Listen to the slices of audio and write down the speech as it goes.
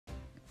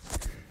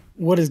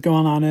What is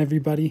going on,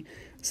 everybody?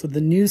 So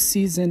the new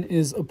season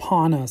is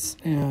upon us,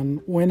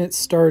 and when it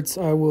starts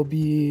I will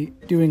be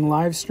doing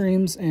live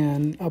streams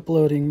and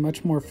uploading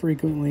much more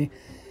frequently.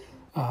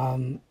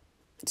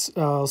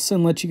 I'll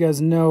soon let you guys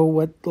know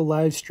what the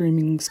live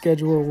streaming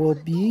schedule will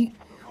be,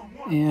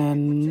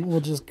 and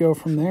we'll just go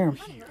from there.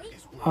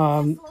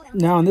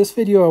 Now in this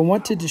video I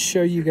wanted to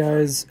show you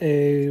guys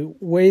a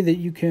way that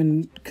you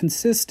can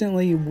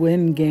consistently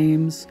win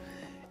games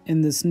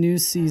in this new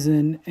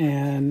season.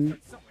 And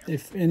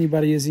if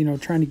anybody is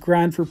trying to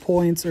grind for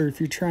points, or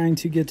if you're trying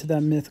to get to that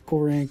mythical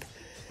rank,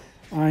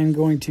 I'm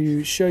going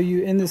to show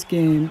you in this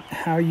game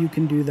how you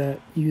can do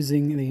that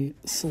using the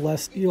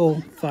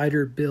Celestial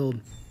Fighter build.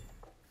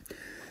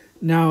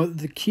 Now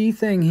the key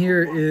thing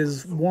here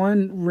is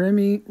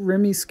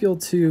Remy skill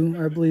 2,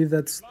 I believe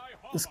that's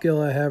the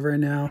skill I have right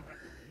now,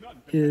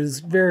 is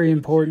very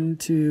important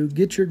to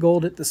get your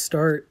gold at the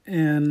start.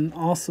 And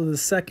also the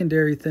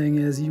secondary thing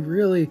is, you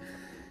really,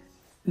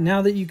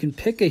 now that you can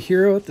pick a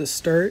hero at the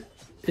start,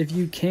 if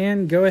you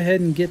can, go ahead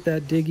and get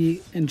that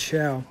Diggy and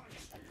Chow.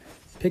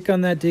 Pick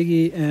on that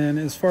Diggy, and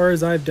as far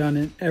as I've done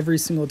it, every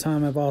single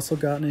time I've also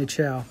gotten a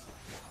Chow.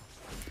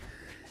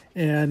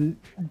 And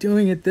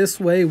doing it this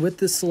way with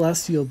the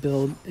Celestial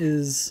build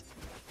is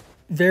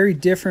very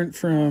different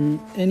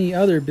from any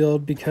other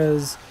build,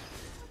 because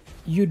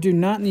you do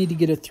not need to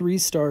get a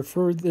 3-star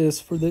for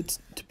this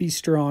to be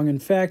strong. In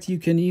fact, you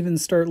can even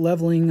start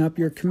leveling up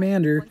your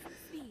commander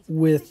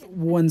with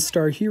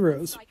 1-star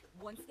heroes.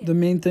 The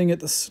main thing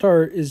at the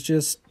start is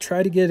just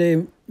try to get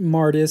a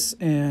Martis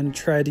and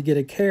try to get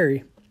a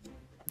carry.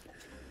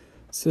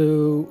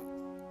 So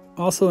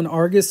also an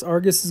Argus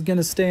is going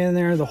to stay in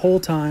there the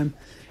whole time.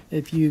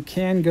 If you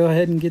can, go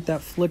ahead and get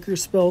that flicker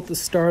spell at the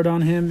start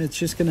on him. It's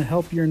just going to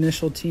help your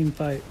initial team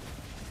fight.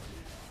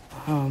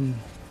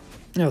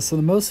 So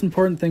the most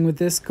important thing with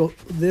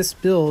this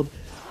build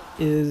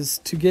is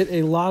to get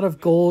a lot of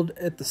gold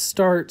at the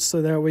start,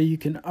 so that way you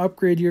can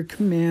upgrade your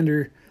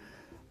commander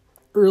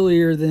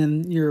earlier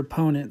than your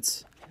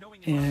opponents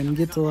and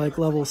get to like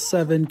level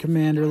 7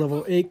 commander,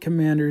 level 8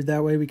 commander.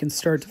 That way we can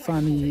start to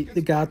find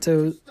the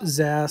Gato,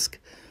 Zask,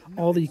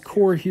 all the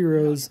core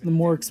heroes, the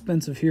more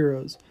expensive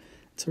heroes.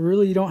 So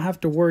really you don't have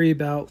to worry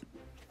about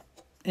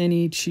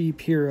any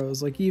cheap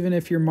heroes. Like even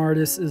if your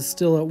Martis is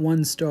still at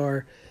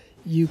 1-star,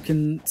 you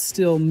can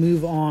still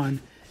move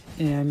on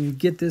and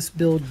get this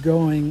build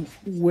going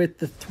with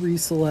the 3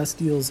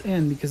 Celestials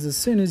in, because as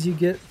soon as you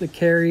get the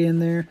carry in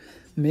there,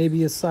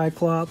 maybe a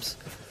Cyclops,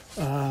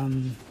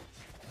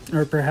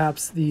 or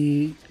perhaps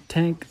the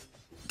tank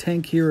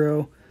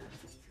hero,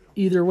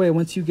 either way,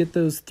 once you get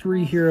those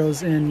 3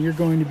 heroes in, you're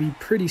going to be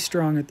pretty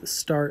strong at the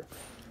start.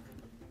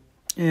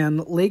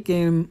 And late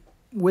game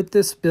with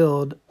this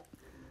build,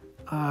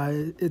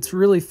 it's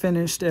really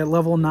finished at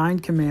level 9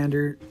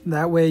 commander.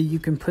 That way you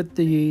can put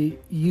the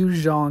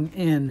Yuzhong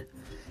in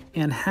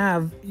and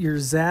have your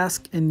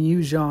Zask and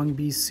Yuzhong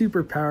be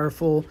super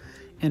powerful,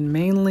 and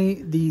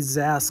mainly the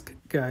Zask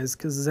guys,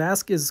 because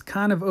Zask is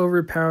kind of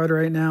overpowered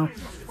right now,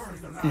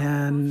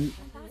 and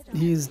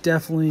he's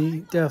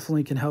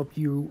definitely can help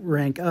you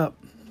rank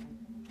up.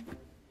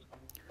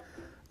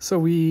 So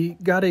we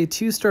got a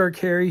 2-star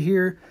carry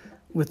here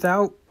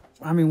without,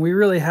 we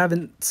really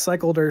haven't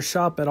cycled our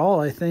shop at all,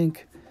 I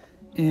think,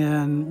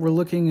 and we're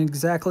looking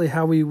exactly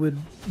how we would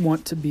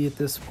want to be at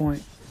this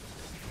point.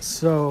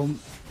 So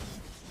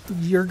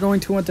you're going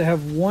to want to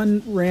have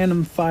one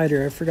random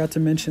fighter. I forgot to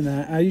mention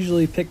that. I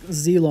usually pick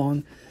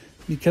Zilong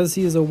because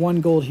he is a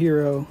 1 gold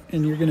hero,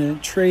 and you're going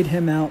to trade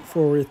him out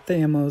for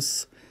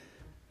Thamos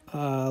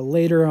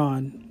later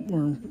on,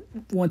 or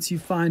once you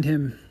find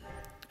him.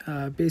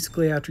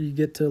 Basically after you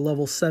get to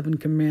level 7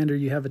 commander,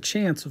 you have a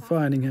chance of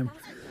finding him.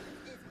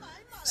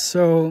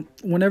 So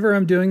whenever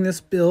I'm doing this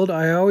build,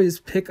 I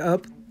always pick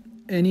up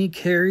any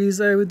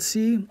carries I would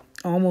see,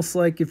 almost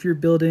like if you're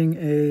building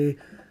a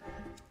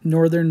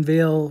Northern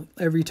Vale,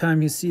 every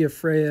time you see a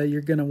Freya,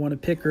 you're going to want to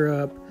pick her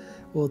up.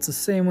 Well, it's the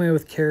same way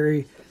with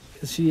carry,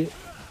 because she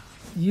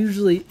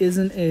usually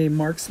isn't a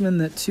marksman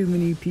that too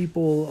many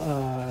people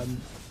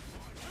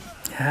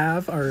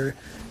have, or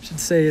I should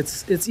say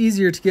it's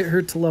easier to get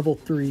her to level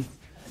 3.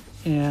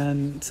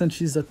 And since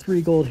she's a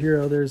 3 gold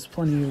hero, there's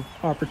plenty of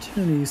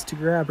opportunities to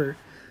grab her.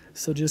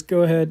 So just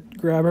go ahead,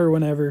 grab her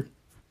whenever.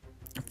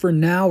 For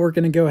now, we're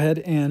going to go ahead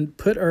and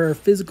put our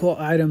physical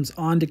items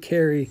onto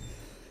carry.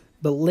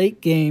 But late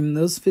game,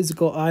 those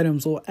physical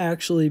items will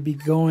actually be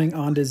going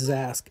onto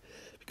Zask,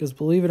 because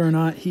believe it or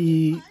not,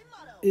 he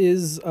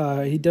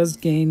does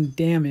gain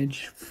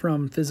damage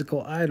from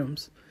physical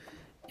items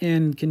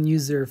and can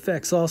use their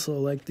effects also,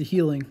 like the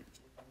healing.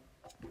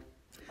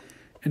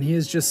 And he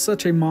is just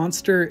such a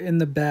monster in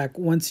the back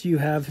once you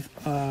have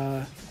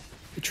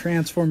the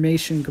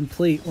transformation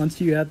complete,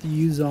 once you have the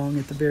Yuzhong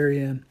at the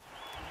very end.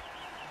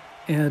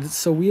 And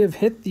so we have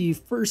hit the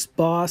first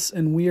boss,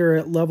 and we are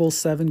at level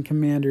 7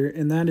 commander,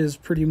 and that is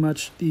pretty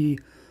much the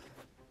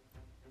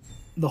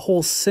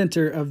whole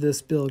center of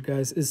this build,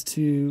 guys, is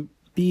to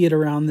be at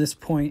around this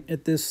point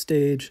at this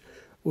stage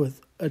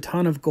with a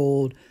ton of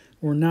gold,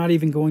 We're not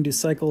even going to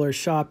cycle our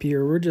shop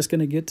here. We're just going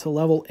to get to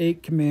level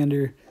 8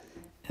 commander,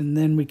 and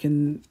then we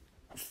can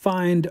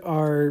find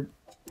our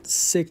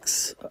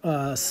 6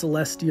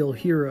 celestial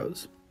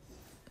heroes.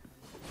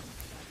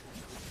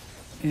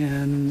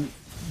 And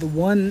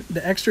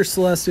the extra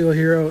celestial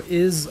hero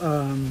is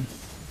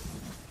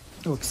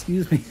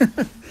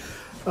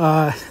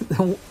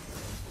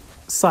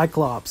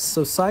Cyclops.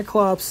 So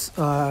Cyclops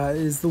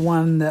is the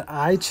one that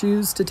I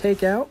choose to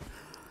take out.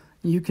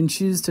 You can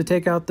choose to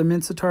take out the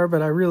Mincetar,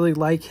 but I really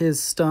like his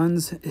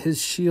stuns,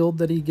 his shield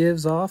that he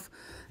gives off,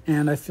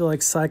 and I feel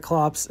like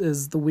Cyclops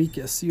is the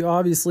weakest. You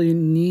obviously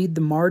need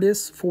the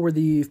Martis for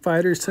the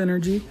fighter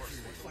synergy,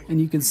 and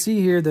you can see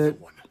here that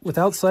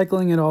without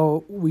cycling at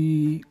all,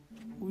 we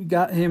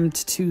got him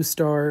to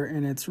 2-star,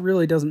 and it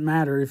really doesn't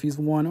matter if he's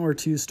 1 or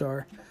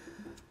 2-star.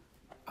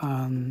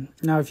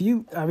 Now, if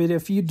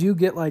you do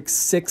get like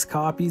 6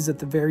 copies at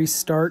the very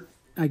start,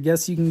 I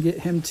guess you can get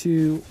him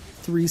to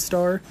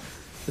 3-star.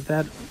 But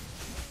that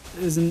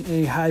isn't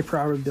a high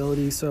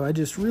probability, so I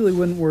just really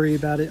wouldn't worry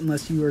about it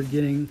unless you are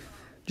getting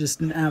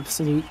just an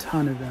absolute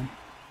ton of them.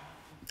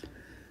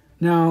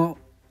 Now,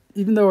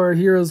 even though our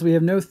heroes, we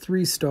have no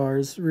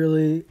 3-stars,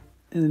 really,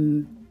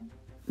 and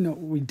no,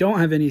 we don't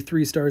have any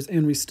 3-stars,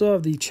 and we still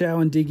have the Chow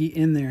and Diggy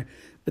in there.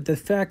 But the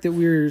fact that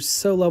we're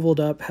so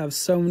leveled up, have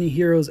so many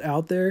heroes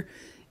out there,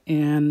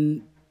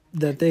 and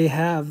that they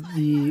have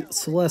the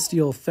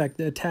Celestial effect,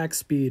 the attack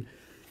speed,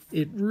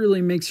 it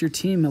really makes your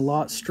team a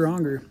lot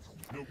stronger.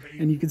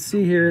 And you can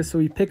see here, so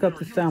we pick up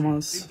the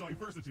Thamos.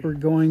 We're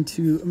going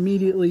to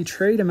immediately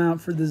trade him out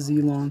for the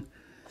Zilong.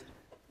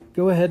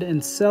 Go ahead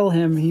and sell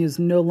him. He is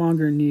no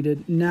longer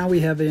needed. Now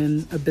we have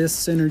an Abyss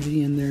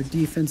synergy in there,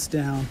 defense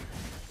down.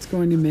 It's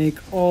going to make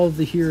all of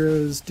the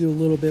heroes do a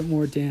little bit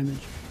more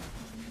damage.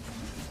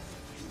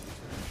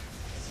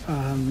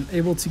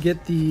 Able to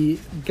get the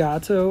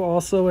Gato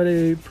also at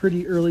a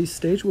pretty early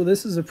stage. Well,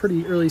 this is a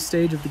pretty early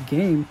stage of the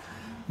game,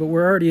 but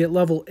we're already at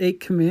level 8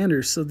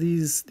 commander, so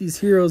these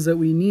heroes that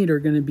we need are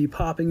going to be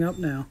popping up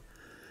now.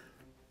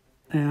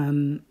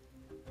 And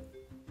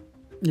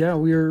yeah,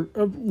 we're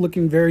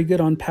looking very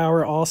good on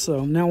power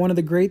also. Now, one of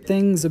the great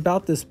things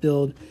about this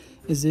build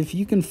is if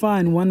you can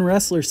find 1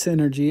 wrestler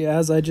synergy,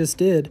 as I just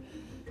did,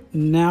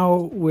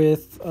 now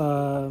with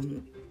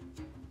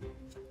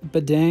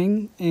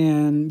Badang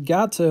and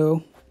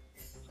Gato,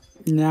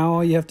 now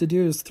all you have to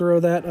do is throw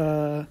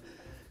that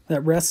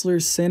that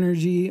wrestler's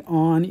synergy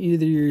on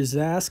either your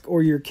Zask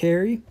or your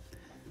carry.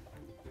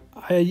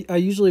 I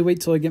usually wait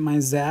till I get my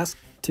Zask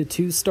to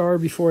 2-star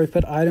before I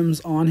put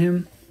items on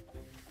him.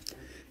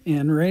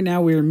 And right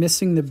now we are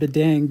missing the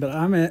Badang, but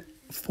I'm at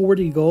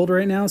 40 gold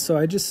right now, so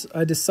I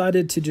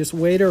decided to just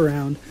wait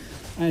around.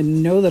 I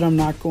know that I'm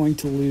not going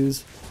to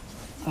lose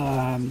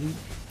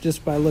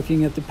just by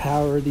looking at the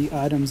power, the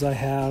items I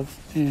have,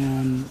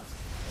 and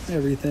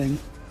everything.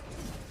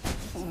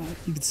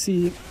 You can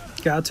see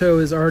Gato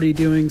is already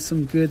doing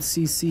some good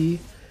CC,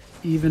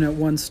 even at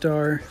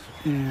 1-star,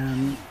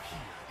 and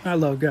I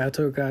love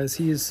Gato, guys.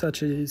 He is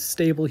such a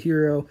stable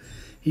hero.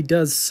 He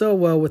does so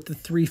well with the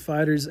 3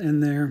 fighters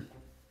in there,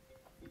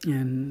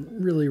 and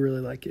really,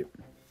 really like it.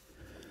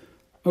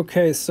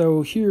 Okay,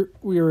 so here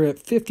we are at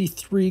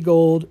 53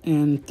 gold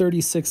and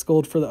 36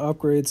 gold for the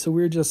upgrade, so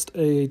we're just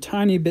a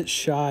tiny bit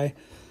shy,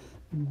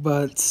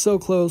 but so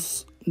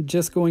close,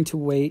 just going to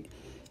wait.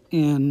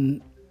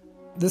 And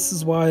this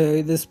is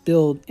why this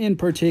build in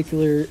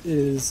particular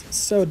is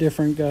so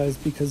different, guys,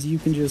 because you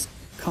can just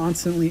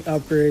constantly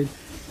upgrade,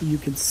 you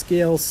can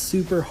scale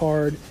super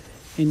hard,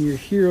 and your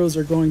heroes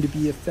are going to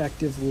be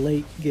effective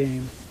late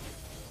game.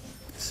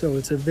 So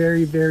it's a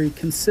very, very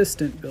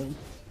consistent build.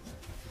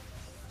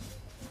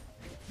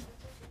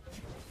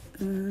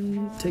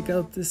 And take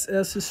out this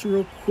Essus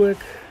real quick.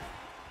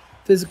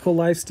 Physical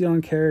lifesteal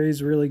and carry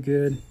is really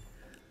good.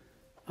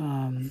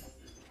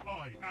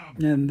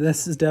 And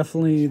this is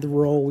definitely the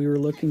role we were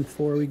looking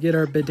for. We get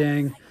our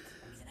Badang,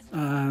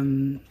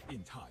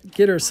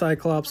 get our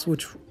Cyclops,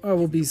 which I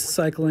will be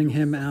cycling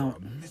him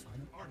out.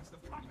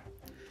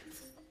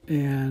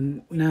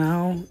 And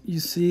now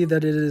you see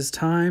that it is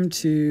time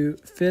to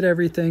fit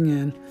everything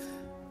in.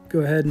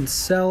 Go ahead and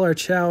sell our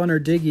Chow and our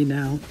Diggy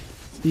now.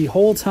 The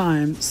whole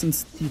time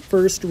since the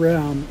first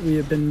round, we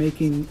have been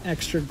making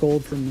extra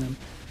gold from them.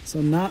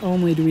 So not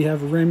only do we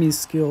have Remy's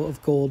skill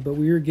of gold, but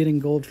we are getting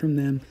gold from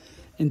them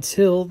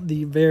until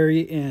the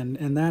very end.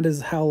 And that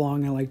is how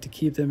long I like to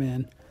keep them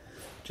in.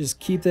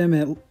 Just keep them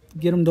at,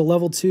 get them to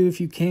level 2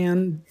 if you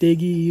can.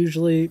 Diggy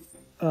usually,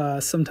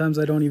 sometimes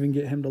I don't even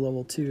get him to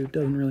level 2. It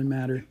doesn't really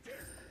matter.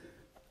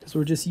 Because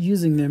we're just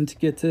using them to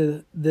get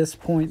to this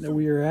point that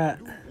we are at.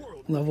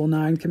 Level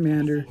 9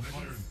 commander.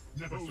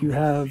 You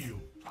have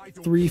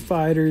 3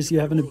 fighters, you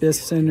have an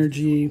Abyss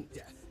synergy,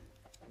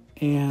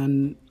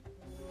 and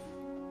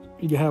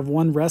you have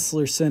 1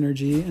 wrestler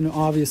synergy, and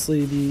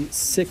obviously the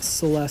 6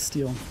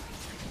 celestial.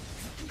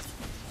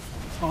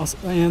 Also,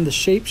 and the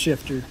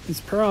shapeshifter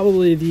is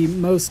probably the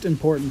most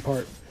important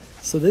part.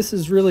 So this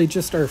is really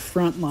just our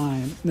front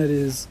line. That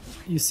is,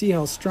 you see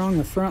how strong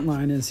the front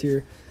line is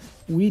here.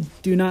 we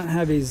do not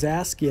have a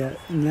Zask yet,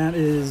 and that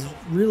is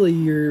really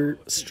your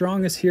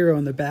strongest hero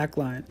in the back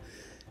line.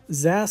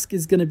 Zask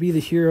is going to be the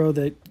hero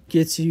that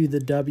gets you the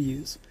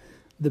W's.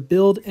 The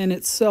build in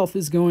itself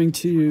is going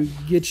to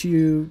get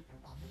you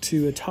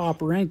to a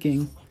top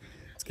ranking.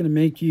 It's going to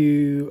make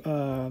you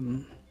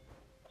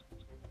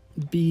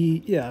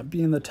be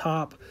in the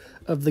top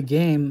of the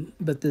game,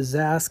 but the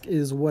Zask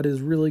is what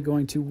is really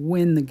going to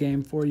win the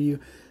game for you.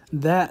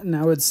 That, and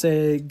I would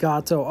say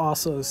Gato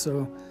also.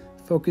 So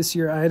focus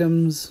your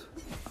items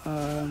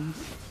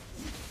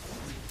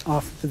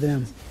off of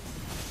them.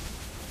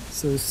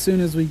 So as soon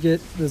as we get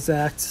the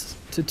Zax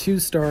to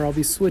 2-star, I'll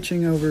be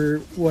switching over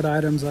what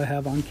items I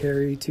have on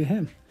carry to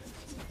him.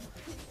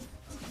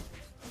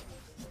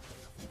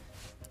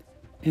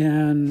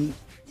 And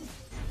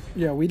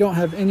yeah, we don't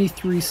have any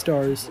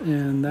 3-stars,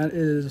 and that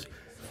is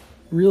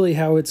really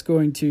how it's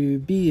going to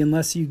be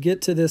unless you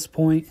get to this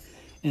point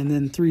and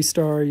then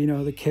 3-star, you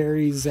know, the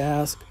carry,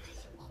 Zask,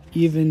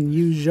 even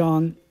Yu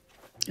Zhang.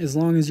 As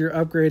long as you're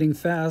upgrading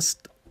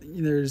fast,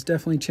 there's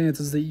definitely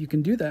chances that you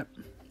can do that.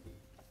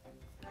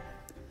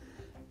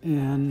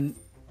 And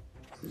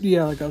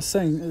yeah, like I was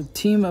saying, a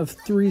team of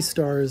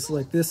 3-stars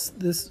like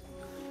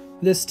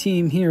this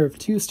team here of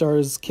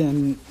 2-stars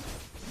can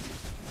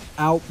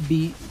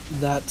outbeat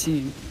that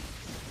team.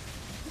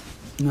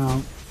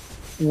 Now,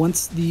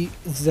 once the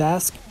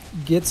Zask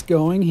gets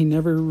going, he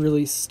never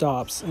really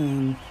stops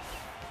and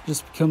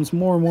just becomes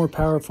more and more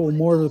powerful,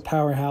 more of a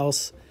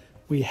powerhouse.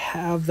 We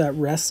have that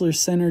wrestler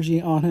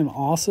synergy on him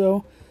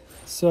also.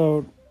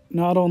 So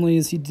not only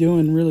is he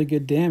doing really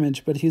good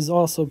damage, but he's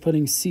also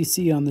putting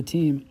CC on the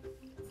team.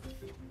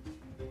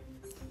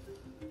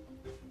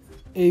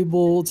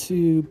 Able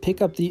to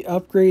pick up the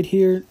upgrade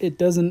here. It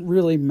doesn't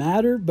really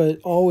matter, but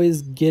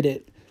always get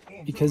it,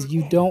 because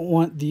you don't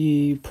want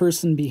the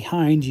person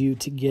behind you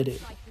to get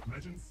it.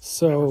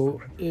 So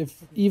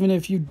even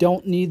if you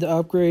don't need the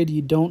upgrade,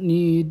 you don't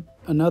need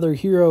another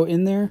hero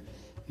in there,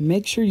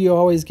 make sure you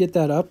always get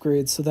that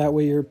upgrade so that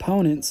way your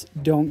opponents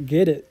don't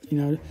get it.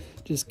 You know,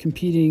 just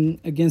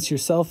competing against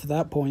yourself at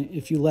that point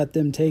if you let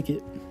them take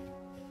it.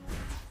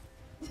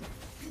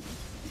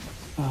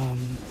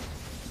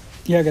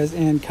 Yeah, guys,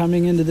 and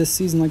coming into this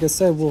season, like I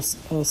said,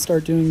 I'll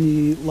start doing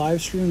the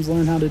live streams,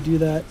 learn how to do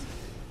that.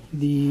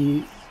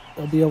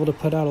 I'll be able to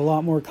put out a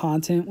lot more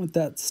content with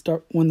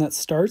that when that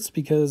starts,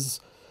 because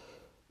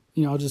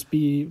you know, I'll just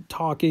be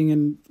talking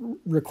and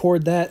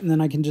record that, and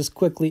then I can just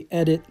quickly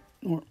edit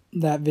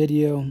that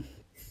video.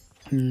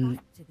 I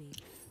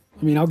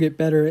mean, I'll get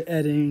better at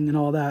editing and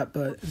all that,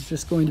 but it's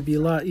just going to be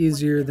a lot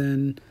easier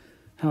than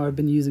how I've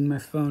been using my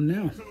phone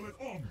now.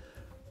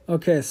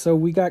 Okay, so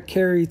we got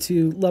carry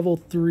to level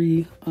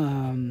 3.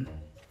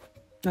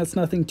 That's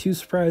nothing too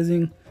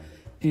surprising.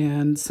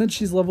 And since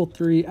she's level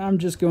 3, I'm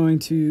just going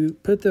to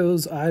put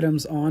those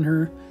items on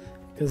her,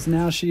 because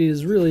now she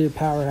is really a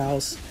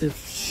powerhouse.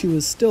 If she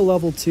was still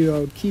level 2, I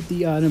would keep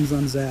the items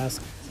on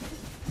Zask.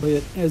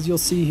 But as you'll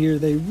see here,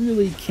 they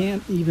really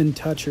can't even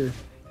touch her.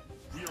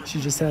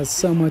 She just has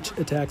so much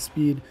attack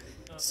speed,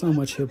 so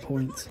much hit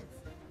points.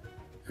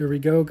 Here we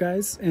go,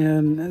 guys.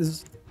 And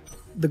as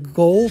the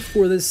goal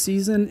for this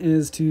season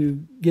is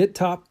to get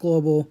top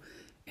global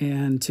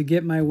and to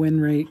get my win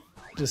rate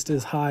just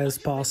as high as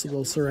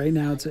possible. So right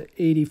now it's at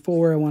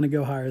 84. I want to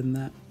go higher than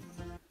that.